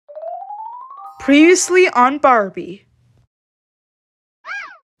Previously on Barbie.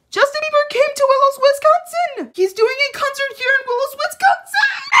 Justin Bieber came to Willows, Wisconsin! He's doing a concert here in Willows, Wisconsin!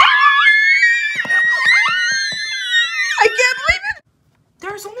 I can't believe it!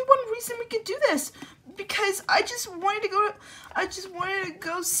 There's only one reason we could do this. Because I just wanted to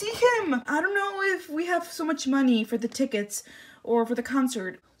go see him. I don't know if we have so much money for the tickets or for the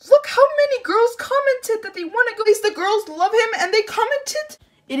concert. Look how many girls commented that they want to go. At least the girls love him and they commented.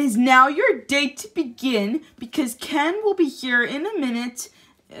 It is now your day to begin because Ken will be here in a minute.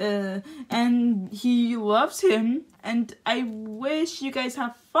 And he loves him. And I wish you guys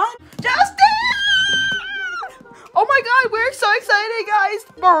have fun. Justin! Oh my god, we're so excited, guys.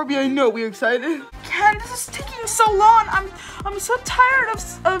 Barbie, I know we're excited. Ken, this is taking so long. I'm so tired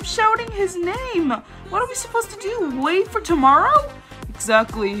of shouting his name. What are we supposed to do? Wait for tomorrow?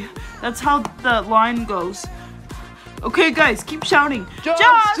 Exactly. That's how the line goes. Okay, guys, keep shouting.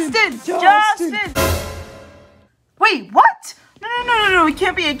 Justin! Wait, what? No, it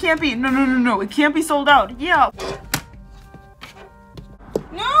can't be. No, it can't be sold out. Yeah.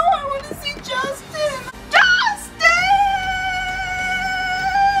 No, I want to see Justin.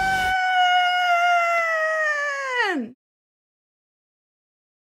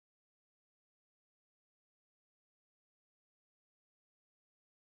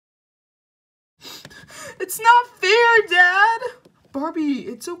 It's not fair, Dad! Barbie,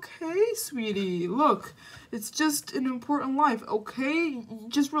 it's okay, sweetie. Look, it's just an important life, okay?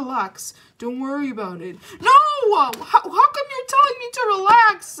 Just relax. Don't worry about it. No! How come you're telling me to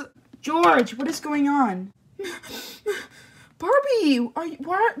relax? George, what is going on? Barbie,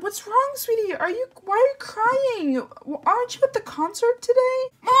 what's wrong, sweetie? Why are you crying? Aren't you at the concert today?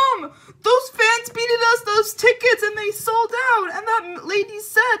 Mom, those fans beated us those tickets and they sold out, and that lady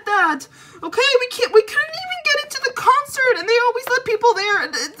said that. Okay, we couldn't even get into the concert, and they always let people there.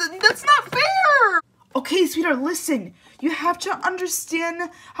 That's not fair. Okay, sweetheart, listen. You have to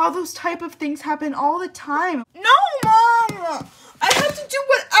understand how those type of things happen all the time. No, Mom! I have to do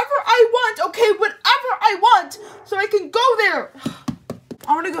whatever I want, okay? Whatever I want, so I can go there.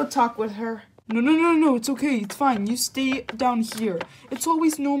 I want to go talk with her. No, it's okay, it's fine. You stay down here. It's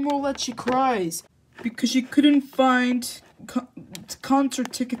always normal that she cries. Because she couldn't find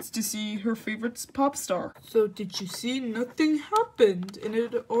concert tickets to see her favorite pop star. So did you see? Nothing happened, and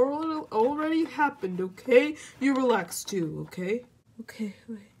it already happened, okay? You relax too, okay? Okay,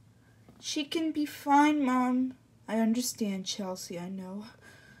 wait. She can be fine, Mom. I understand, Chelsea, I know.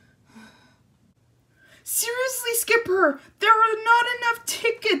 Seriously, Skipper, there are not enough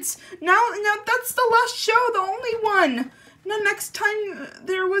tickets. Now that's the last show, the only one. No, next time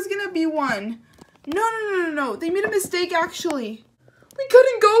there was gonna be one. No. They made a mistake, actually. We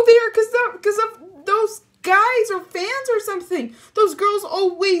couldn't go there because of those guys or fans or something. Those girls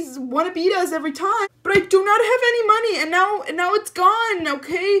always want to beat us every time. But I do not have any money, and now it's gone,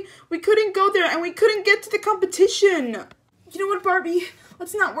 okay? We couldn't go there, and we couldn't get to the competition. You know what, Barbie?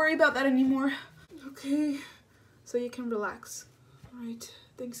 Let's not worry about that anymore. Okay, so you can relax. All right,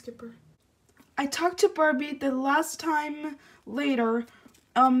 thanks, Skipper. I talked to Barbie the last time later,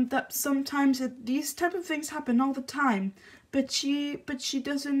 that sometimes these type of things happen all the time, but she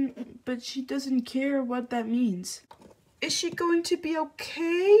doesn't care what that means. Is she going to be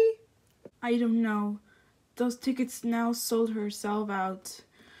okay? I don't know. Those tickets now sold herself out,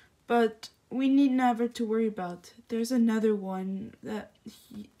 but we need never to worry about. There's another one that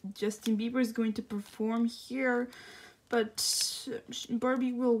Justin Bieber is going to perform here, but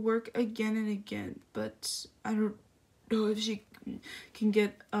Barbie will work again and again, but I don't know if she can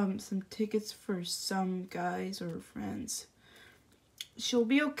get some tickets for some guys or friends. She'll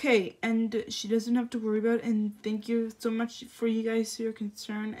be okay, and she doesn't have to worry about it. And thank you so much for you guys your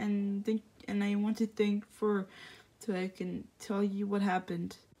concern, and I want to thank so I can tell you what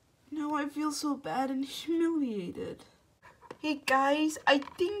happened. Now I feel so bad and humiliated. Hey guys, I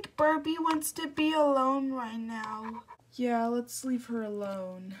think Barbie wants to be alone right now. Yeah, let's leave her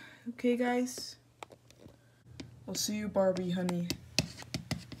alone. Okay, guys? I'll see you, Barbie, honey.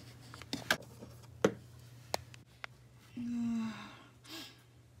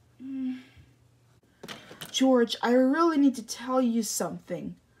 George, I really need to tell you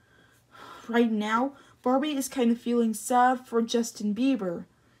something. Right now, Barbie is kind of feeling sad for Justin Bieber.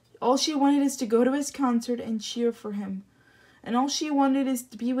 All she wanted is to go to his concert and cheer for him. And all she wanted is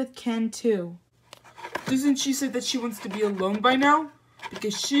to be with Ken, too. Doesn't she say that she wants to be alone by now?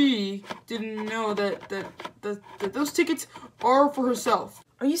 Because she didn't know that those tickets are for herself.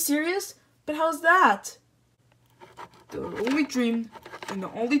 Are you serious? But how's that? The only dream and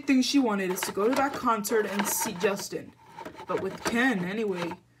the only thing she wanted is to go to that concert and see Justin. But with Ken,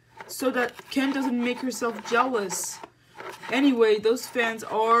 anyway. so that Ken doesn't make herself jealous. Anyway, those fans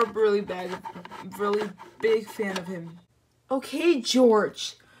are really big fan of him. Okay,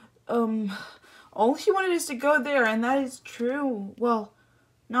 George. All he wanted is to go there, and that is true. Well,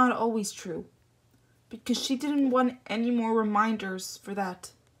 not always true. Because she didn't want any more reminders for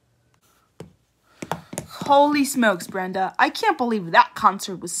that. Holy smokes, Brenda. I can't believe that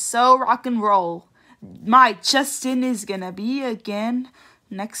concert was so rock and roll. My Justin is gonna be again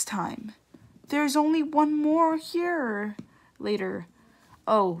next time. There's only one more here later.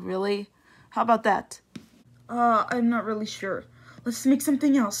 Oh, really? How about that? I'm not really sure. Let's make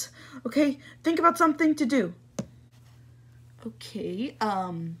something else. Okay? Think about something to do. Okay,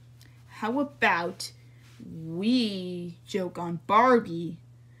 how about we joke on Barbie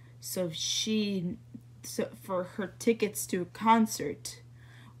for her tickets to a concert.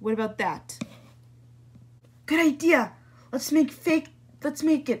 What about that? Good idea. Let's make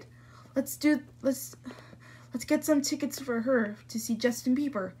it. Let's get some tickets for her to see Justin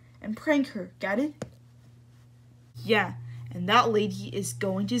Bieber and prank her. Got it? Yeah, and that lady is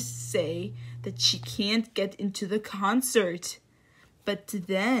going to say that she can't get into the concert. But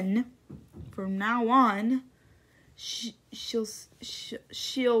then, from now on, she'll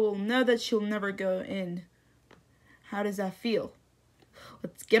know that she'll never go in. How does that feel?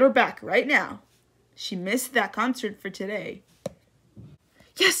 Let's get her back right now. She missed that concert for today.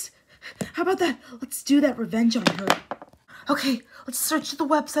 Yes! How about that? Let's do that revenge on her. Okay, let's search the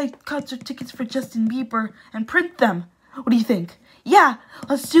website concert tickets for Justin Bieber and print them. What do you think? Yeah,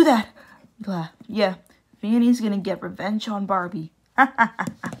 let's do that. Yeah, Fanny's gonna get revenge on Barbie.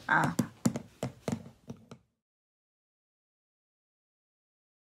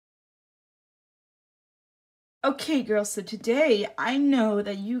 Okay, girls, so today I know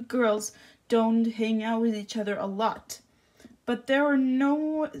that you girls don't hang out with each other a lot, but there are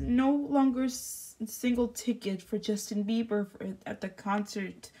no longer single ticket for Justin Bieber at the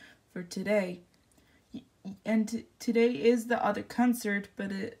concert for today. And today is the other concert,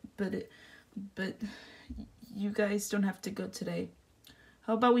 but you guys don't have to go today.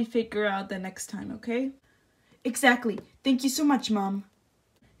 How about we figure out the next time, okay? Exactly. Thank you so much, Mom.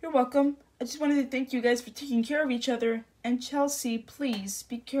 You're welcome. I just wanted to thank you guys for taking care of each other. And Chelsea, please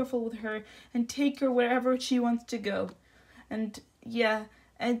be careful with her and take her wherever she wants to go. And yeah,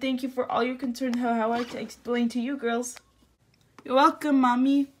 and thank you for all your concern how I explained to you girls. You're welcome,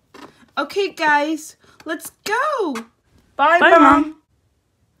 Mommy. Okay, guys, let's go. Bye, Mom.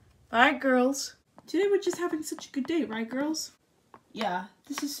 Bye, girls. Today we're just having such a good day, right, girls? Yeah,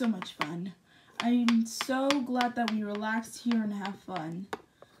 this is so much fun. I'm so glad that we relaxed here and have fun.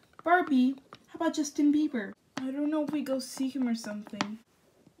 Barbie, how about Justin Bieber? I don't know if we go see him or something.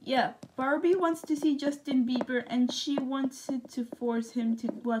 Yeah, Barbie wants to see Justin Bieber and she wants to force him to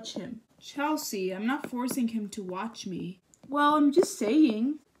watch him. Chelsea, I'm not forcing him to watch me. Well, I'm just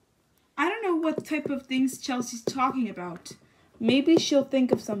saying. I don't know what type of things Chelsea's talking about. Maybe she'll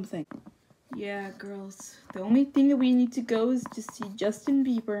think of something. Yeah, girls, the only thing that we need to go is to see Justin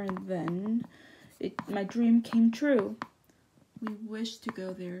Bieber and then my dream came true. We wish to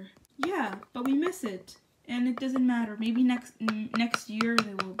go there. Yeah, but we miss it. And it doesn't matter. Maybe next year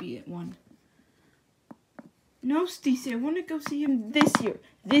there will be one. No, Stacey, I want to go see him this year.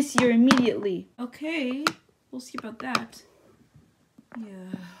 This year, immediately. Okay, we'll see about that.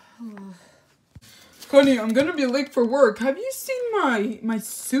 Yeah. Honey, I'm gonna be late for work. Have you seen my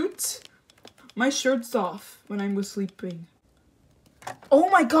suit? My shirt's off when I was sleeping. Oh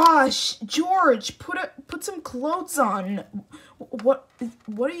my gosh, George, put some clothes on. What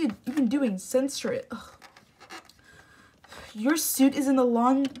are you even doing? Censor it. Ugh. Your suit is in the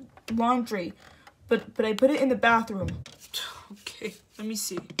laundry, but I put it in the bathroom. Okay, let me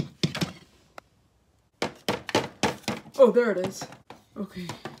see. Oh, there it is. Okay.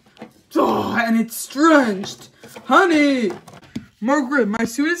 Oh, and it's drenched. Honey! Margaret, my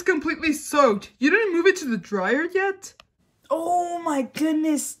suit is completely soaked. You didn't move it to the dryer yet? Oh my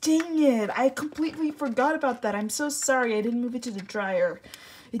goodness, dang it. I completely forgot about that. I'm so sorry I didn't move it to the dryer.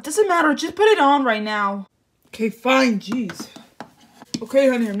 It doesn't matter, just put it on right now. Okay, fine, jeez. Okay,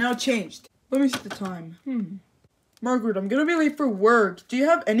 honey, I'm now changed. Let me see the time. Margaret, I'm gonna be late for work. Do you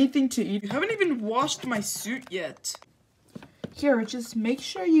have anything to eat? You haven't even washed my suit yet. Here, just make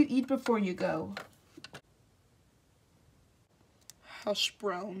sure you eat before you go. Hash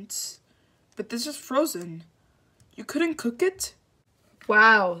browns. But this is frozen. You couldn't cook it?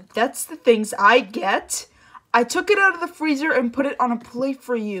 Wow, that's the things I get? I took it out of the freezer and put it on a plate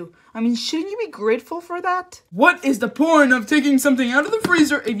for you. I mean, shouldn't you be grateful for that? What is the point of taking something out of the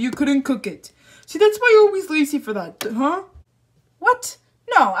freezer if you couldn't cook it? See, that's why you're always lazy for that, huh? What?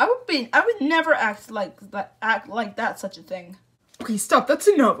 No, I would never act like that, such a thing. Okay, stop. That's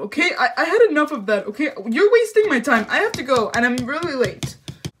enough, okay? I had enough of that, okay? You're wasting my time. I have to go, and I'm really late.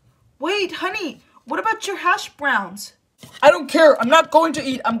 Wait, honey, what about your hash browns? I don't care. I'm not going to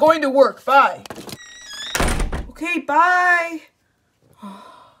eat. I'm going to work. Bye. Okay, bye.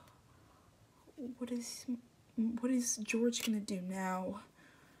 What is George gonna do now?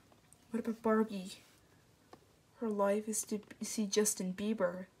 What about Barbie? Her life is to see Justin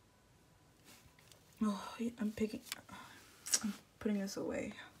Bieber. Oh, I'm putting this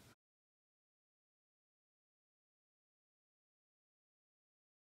away.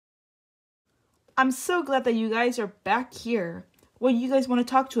 I'm so glad that you guys are back here. What do you guys want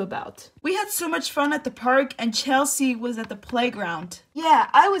to talk to about? We had so much fun at the park and Chelsea was at the playground. Yeah,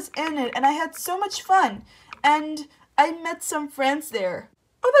 I was in it and I had so much fun. And I met some friends there.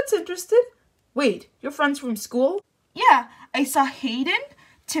 Oh, that's interesting. Wait, your friends from school? Yeah, I saw Hayden,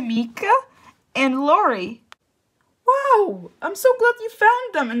 Tamika, and Lori. Wow, I'm so glad you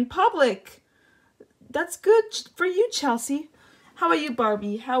found them in public. That's good for you, Chelsea. How about you,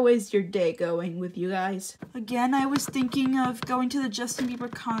 Barbie? How is your day going with you guys? Again, I was thinking of going to the Justin Bieber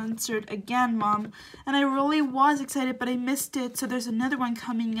concert again, Mom. And I really was excited, but I missed it. So there's another one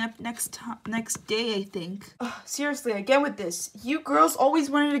coming up next day, I think. Seriously, again with this. You girls always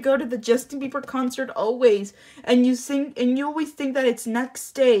wanted to go to the Justin Bieber concert, always. And you always think that it's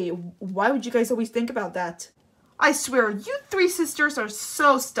next day. Why would you guys always think about that? I swear, you three sisters are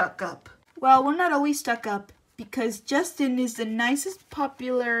so stuck up. Well, we're not always stuck up. Because Justin is the nicest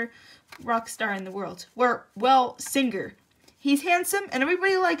popular rock star in the world. Well, singer. He's handsome and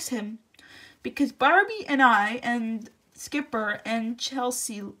everybody likes him. Because Barbie and I and Skipper and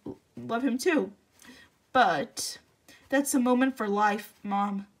Chelsea love him too. But that's a moment for life,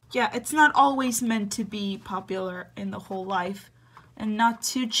 Mom. Yeah, it's not always meant to be popular in the whole life. And not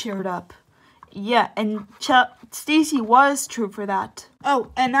too cheered up. Yeah, and Stacy was true for that.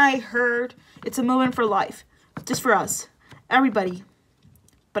 Oh, and I heard it's a moment for life. Just for us. Everybody.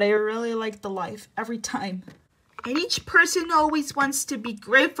 But I really like the life every time. And each person always wants to be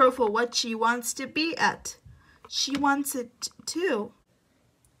grateful for what she wants to be at. She wants it too.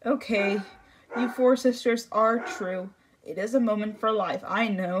 Okay. You four sisters are true. It is a moment for life. I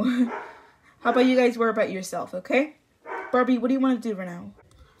know. How about you guys worry about yourself, okay? Barbie, what do you want to do right now?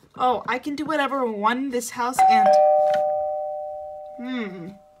 Oh, I can do whatever I want in this house and...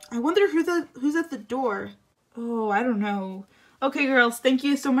 I wonder who's at the door. Oh, I don't know. Okay, girls, thank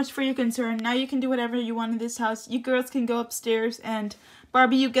you so much for your concern. Now you can do whatever you want in this house. You girls can go upstairs, and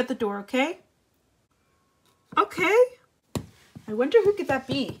Barbie, you get the door, okay? Okay. I wonder who could that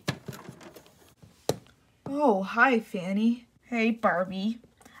be? Oh, hi, Fanny. Hey, Barbie.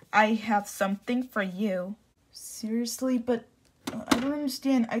 I have something for you. Seriously? But I don't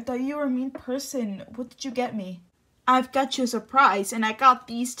understand. I thought you were a mean person. What did you get me? I've got you a surprise, and I got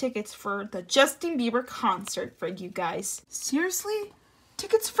these tickets for the Justin Bieber concert for you guys. Seriously?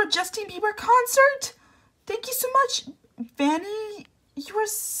 Tickets for Justin Bieber concert? Thank you so much, Fanny. You are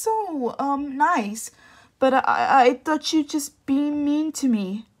so, nice. But I thought you'd just be mean to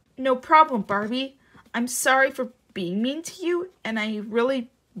me. No problem, Barbie. I'm sorry for being mean to you, and I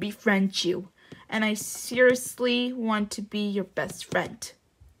really befriend you. And I seriously want to be your best friend.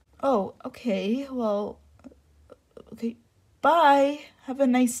 Oh, okay. Well... Okay, bye. Have a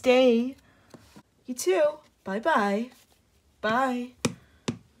nice day. You too. Bye-bye. Bye.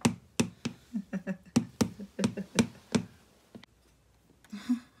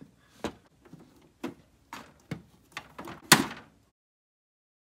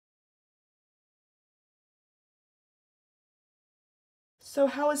 So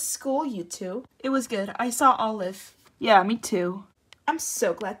how was school, you two? It was good. I saw Olive. Yeah, me too. I'm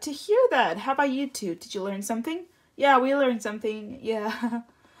so glad to hear that. How about you two? Did you learn something? Yeah, we learned something. Yeah.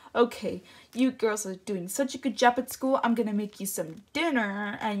 Okay, you girls are doing such a good job at school. I'm gonna make you some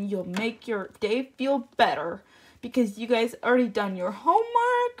dinner and you'll make your day feel better because you guys already done your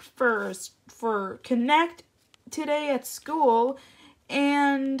homework for Connect today at school,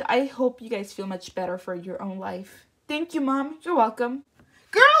 and I hope you guys feel much better for your own life. Thank you, Mom. You're welcome.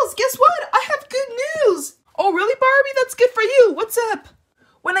 Girls, guess what? I have good news. Oh, really, Barbie? That's good for you. What's up?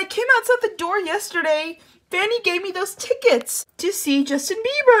 When I came outside the door yesterday, Fanny gave me those tickets to see Justin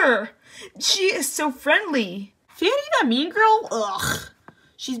Bieber. She is so friendly. Fanny, that mean girl? Ugh.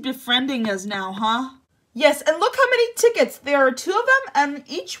 She's befriending us now, huh? Yes, and look how many tickets. There are 2 of them, and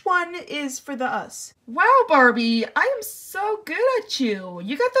each one is for the us. Wow, Barbie, I am so good at you.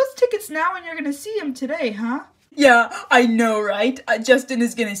 You got those tickets now, and you're going to see him today, huh? Yeah, I know, right? Justin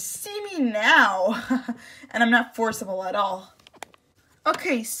is going to see me now. And I'm not forcible at all.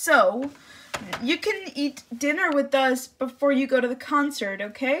 Okay, so you can eat dinner with us before you go to the concert,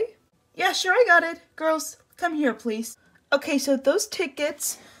 okay? Yeah, sure, I got it. Girls, come here, please. Okay, so those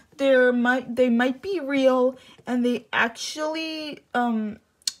tickets, they might be real, and they actually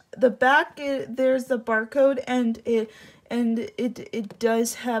the back there's the barcode, and it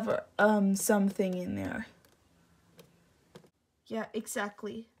does have something in there. Yeah,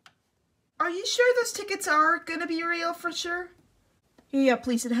 exactly. Are you sure those tickets are gonna be real for sure? Yeah,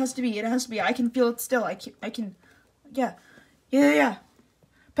 please, it has to be. It has to be. I can feel it still. I can. Yeah. Yeah.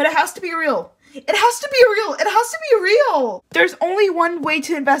 But it has to be real. It has to be real. It has to be real. There's only one way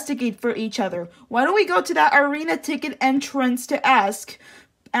to investigate for each other. Why don't we go to that arena ticket entrance to ask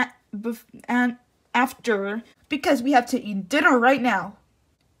and after, because we have to eat dinner right now.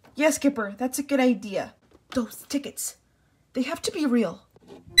 Yes, Skipper, that's a good idea. Those tickets, they have to be real.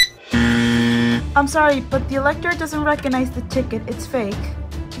 I'm sorry, but the elector doesn't recognize the ticket. It's fake.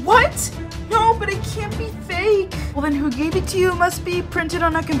 What? No, but it can't be fake. Well, then who gave it to you? It must be printed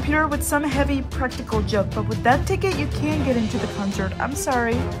on a computer with some heavy practical joke. But with that ticket, you can't get into the concert. I'm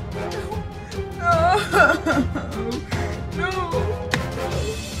sorry. No.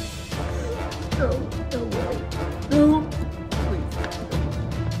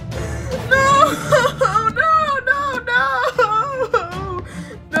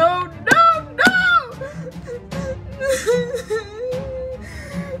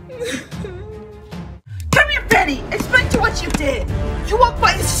 Explain to what you did. You walked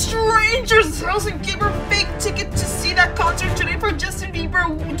by a stranger's house and gave her a fake ticket to see that concert today for Justin Bieber.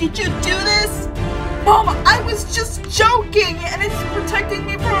 Did you do this? Mom, I was just joking, and it's protecting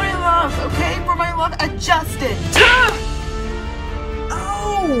me for my love, okay? For my love at Justin.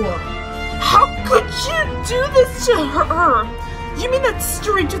 Oh! How could you do this to her? You mean that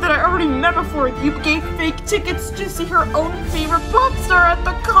stranger that I already met before? You gave fake tickets to see her own favorite pop star at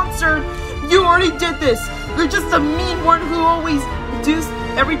the concert. You already did this. You're just a mean one who always does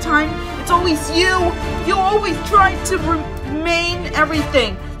every time. It's always you. You always try to remain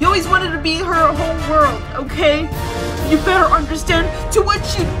everything. You always wanted to be her whole world, okay? You better understand to what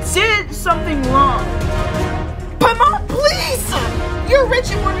you did something wrong. But Mom, please! You're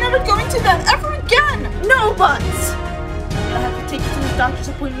rich and we're never going to that ever again. No buts. I have to take you to the doctor's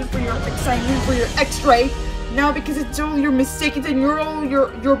appointment for your excitement for your x-ray. Now because it's all your mistakes and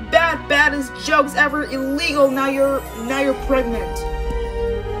your baddest jokes ever illegal. Now you're pregnant.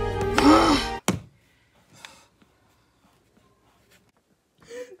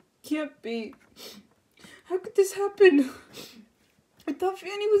 Can't be. How could this happen? I thought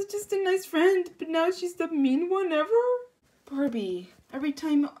Fanny was just a nice friend, but now she's the mean one ever? Barbie, every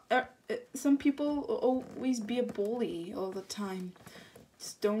time some people always be a bully all the time.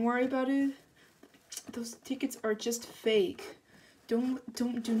 Just don't worry about it. Those tickets are just fake. Do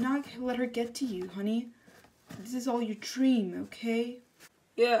not let her get to you, honey. This is all your dream, okay?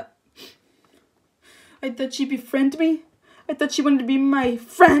 Yeah. I thought she'd befriend me. I thought she wanted to be my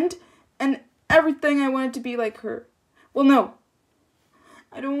friend and everything. I wanted to be like her. Well, no.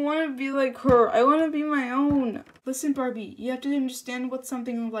 I don't want to be like her. I want to be my own. Listen, Barbie, you have to understand what's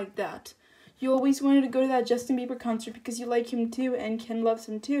something like that. You always wanted to go to that Justin Bieber concert because you like him too and Ken loves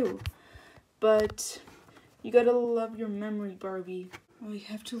him too. But you gotta love your memory, Barbie. Oh, you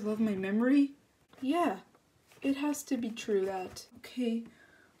have to love my memory? Yeah, it has to be true that. Okay,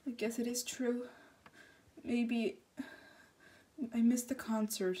 I guess it is true. Maybe I missed the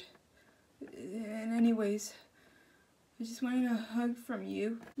concert. And anyways, I just wanted a hug from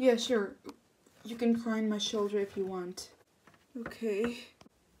you. Yeah, sure. You can cry on my shoulder if you want. Okay.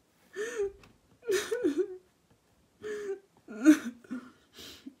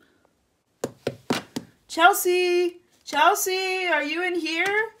 Chelsea! Chelsea, are you in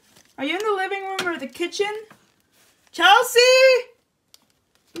here? Are you in the living room or the kitchen? Chelsea!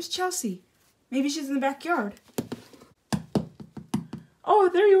 Where's Chelsea? Maybe she's in the backyard. Oh,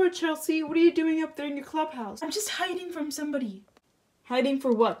 there you are, Chelsea. What are you doing up there in your clubhouse? I'm just hiding from somebody. Hiding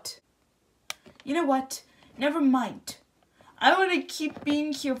for what? You know what? Never mind. I want to keep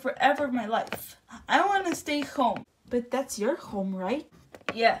being here forever of my life. I want to stay home. But that's your home, right?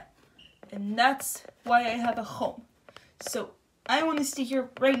 Yeah. And that's why I have a home. So, I want to stay here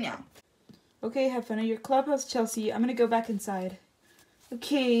right now. Okay, have fun at your clubhouse, Chelsea. I'm going to go back inside.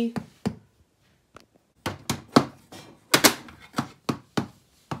 Okay.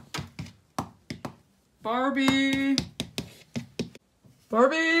 Barbie!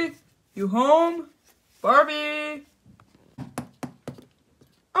 Barbie! You home? Barbie!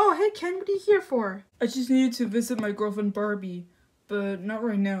 Oh, hey Ken, what are you here for? I just needed to visit my girlfriend Barbie. But not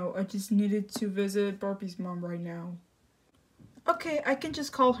right now. I just needed to visit Barbie's mom right now. Okay, I can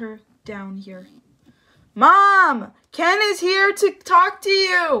just call her down here. Mom! Ken is here to talk to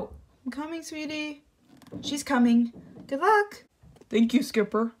you! I'm coming, sweetie. She's coming. Good luck. Thank you,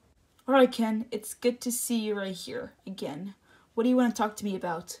 Skipper. Alright, Ken, it's good to see you right here again. What do you want to talk to me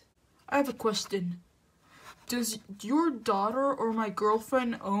about? I have a question. Does your daughter or my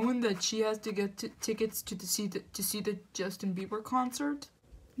girlfriend own that she has to get tickets to see the Justin Bieber concert?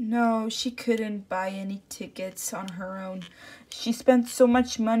 No, she couldn't buy any tickets on her own. She spent so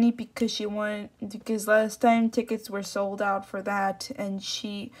much money because last time tickets were sold out for that, and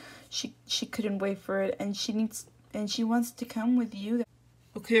she couldn't wait for it, and she wants to come with you.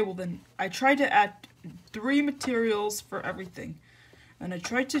 Okay, well then, I tried to add 3 materials for everything, and I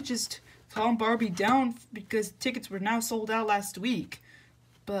tried to just calm Barbie down because tickets were now sold out last week,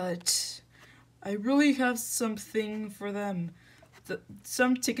 but I really have something for them.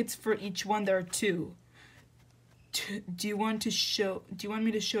 Some tickets for each one. There are 2. Do you want me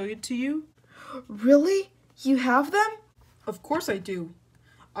to show it to you? Really? You have them? Of course I do.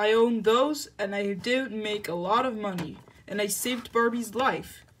 I own those, and I did make a lot of money, and I saved Barbie's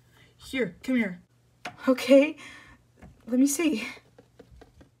life. Here, come here. Okay, let me see.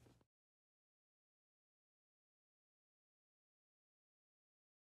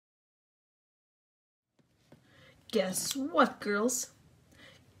 Guess what, girls?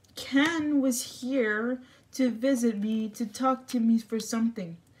 Ken was here to visit me, to talk to me for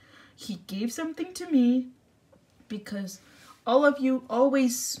something. He gave something to me because all of you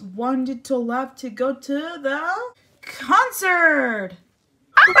always wanted to love to go to the concert.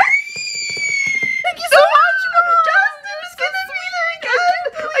 Thank you so much, Justin.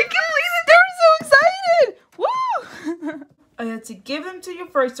 I can't believe it. They were so excited. Woo! I had to give them to you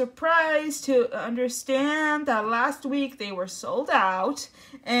for a surprise to understand that last week they were sold out,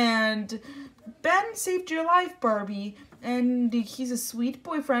 and Ben saved your life, Barbie, and he's a sweet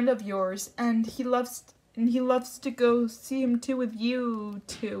boyfriend of yours, and he loves to go see him too with you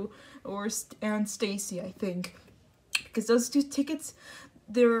too, and Stacy, I think, because those 2 tickets,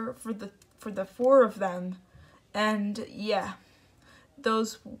 they're for the 4 of them, and yeah,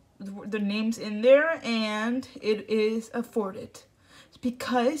 those. The name's in there, and it is afforded.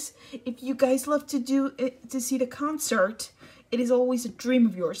 Because if you guys love to see the concert, it is always a dream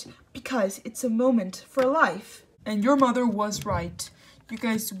of yours, because it's a moment for life. And your mother was right. You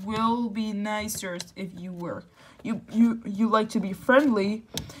guys will be nicer if you were. You like to be friendly.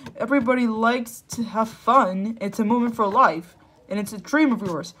 Everybody likes to have fun. It's a moment for life. And it's a dream of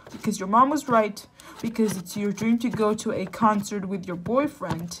yours, because your mom was right, because it's your dream to go to a concert with your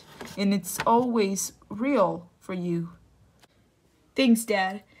boyfriend, and it's always real for you. Thanks,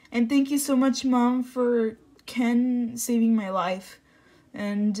 Dad, and thank you so much, Mom, for Ken saving my life.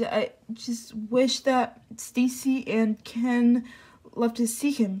 And I just wish that Stacy and Ken love to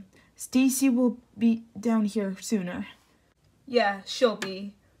see him. Stacy will be down here sooner. Yeah, she'll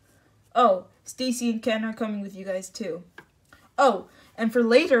be. Oh, Stacy and Ken are coming with you guys too. Oh, and for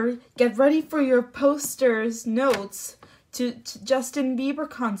later, get ready for your posters, notes to Justin Bieber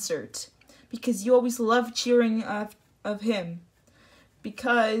concert, because you always love cheering of him,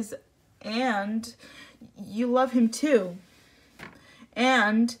 and you love him too.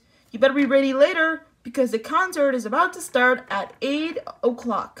 And you better be ready later, because the concert is about to start at 8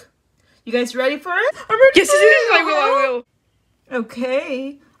 o'clock. You guys ready for it? I'm ready. Yes, I will.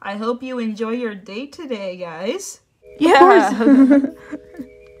 Okay, I hope you enjoy your date today, guys. Yeah.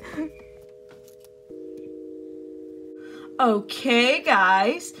 Okay,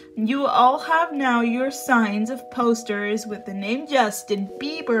 guys, you all have now your signs of posters with the name Justin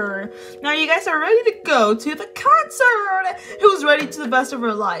Bieber. Now you guys are ready to go to the concert. Who's ready to the best of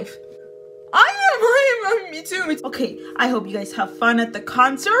her life? I am. Me too. Okay, I hope you guys have fun at the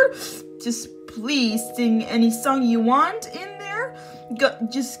concert. Just please sing any song you want in there.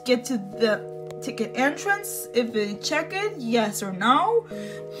 Just get to the ticket entrance if they check it, yes or no.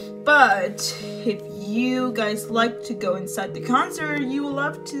 But if you guys like to go inside the concert, you will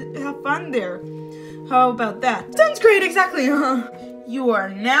love to have fun there. How about that? Sounds great, exactly, huh? You are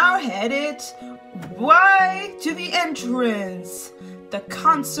now headed right to the entrance. The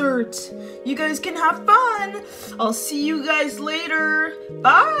concert. You guys can have fun. I'll see you guys later.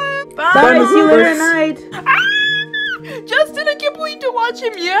 Bye. Bye. Bye. See you later tonight. Ah! Justin, I can't wait to watch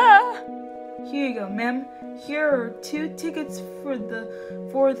him. Yeah. Here you go, ma'am. Here are 2 tickets for the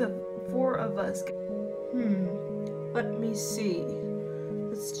 4 of us. Let me see.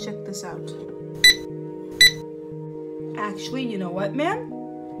 Let's check this out. Actually, you know what, ma'am?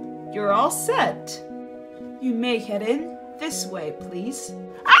 You're all set. You may head in this way, please.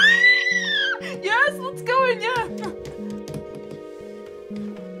 Ah! Yes, let's go in, yeah.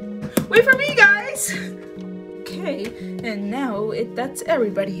 Wait for me, guys! Okay, and now that's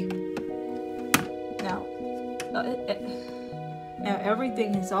everybody. Now, now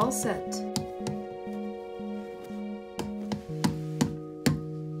everything is all set.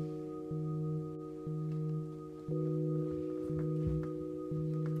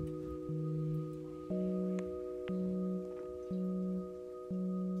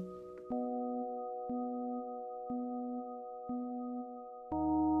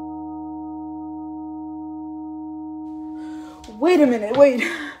 Wait a minute, wait.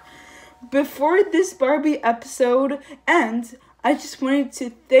 Before this Barbie episode ends, I just wanted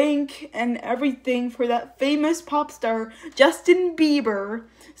to thank and everything for that famous pop star, Justin Bieber.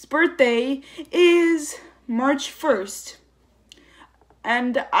 His birthday is March 1st.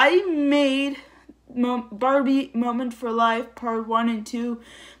 And I made Barbie Moment for Life Part 1 and 2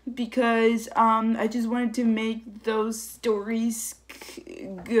 because I just wanted to make those stories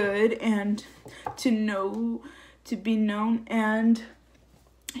good and to be known, and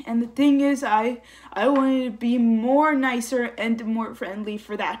the thing is I wanted to be more nicer and more friendly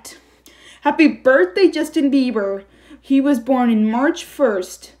for that. Happy birthday, Justin Bieber. He was born in March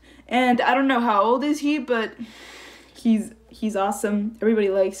 1st, and I don't know how old is he, but he's awesome. Everybody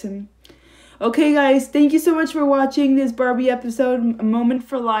likes him. Okay guys, thank you so much for watching this Barbie episode, A Moment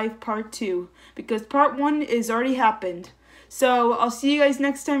for Life Part 2, because Part 1 is already happened. So I'll see you guys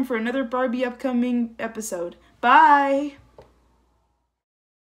next time for another Barbie upcoming episode. Bye!